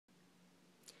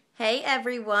Hey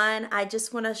everyone, I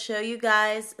just want to show you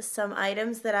guys some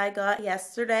items that I got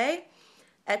yesterday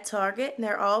at Target, and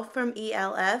they're all from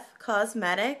ELF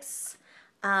Cosmetics.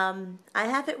 I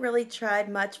haven't really tried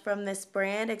much from this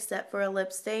brand except for a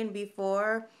lip stain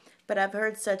before, but I've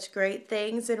heard such great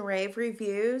things and rave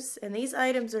reviews, and these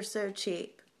items are so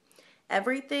cheap.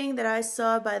 Everything that I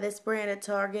saw by this brand at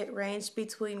Target ranged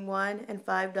between $1 and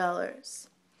 $5.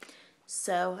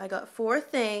 So I got four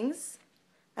things.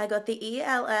 I got the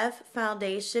ELF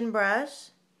foundation brush.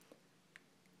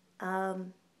 I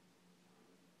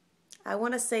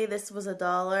want to say this was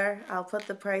 $1. I'll put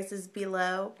the prices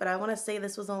below, but I want to say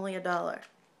this was only $1.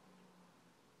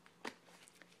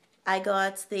 I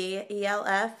got the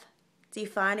ELF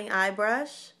defining eye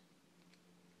brush.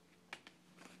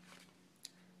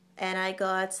 And I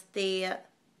got the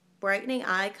brightening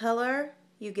eye color.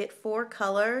 You get 4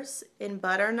 colors in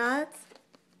Butternut.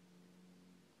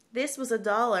 This was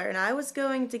 $1, and I was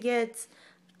going to get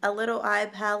a little eye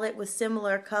palette with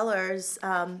similar colors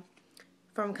from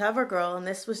CoverGirl, and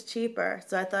this was cheaper,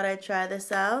 so I thought I'd try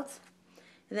this out.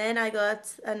 And then I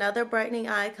got another brightening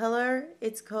eye color.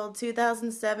 It's called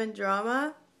 2007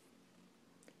 Drama,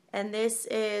 and this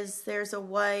is, there's a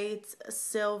white,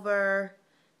 silver,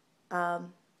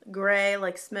 gray,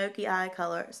 like smoky eye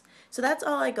colors. So that's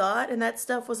all I got, and that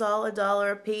stuff was all $1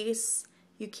 a piece.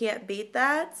 You can't beat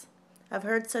that. I've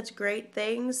heard such great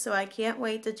things, so I can't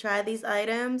wait to try these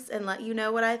items and let you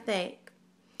know what I think.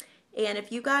 And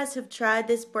if you guys have tried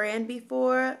this brand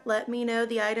before, let me know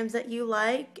the items that you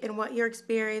like and what your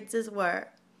experiences were.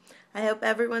 I hope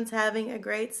everyone's having a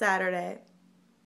great Saturday.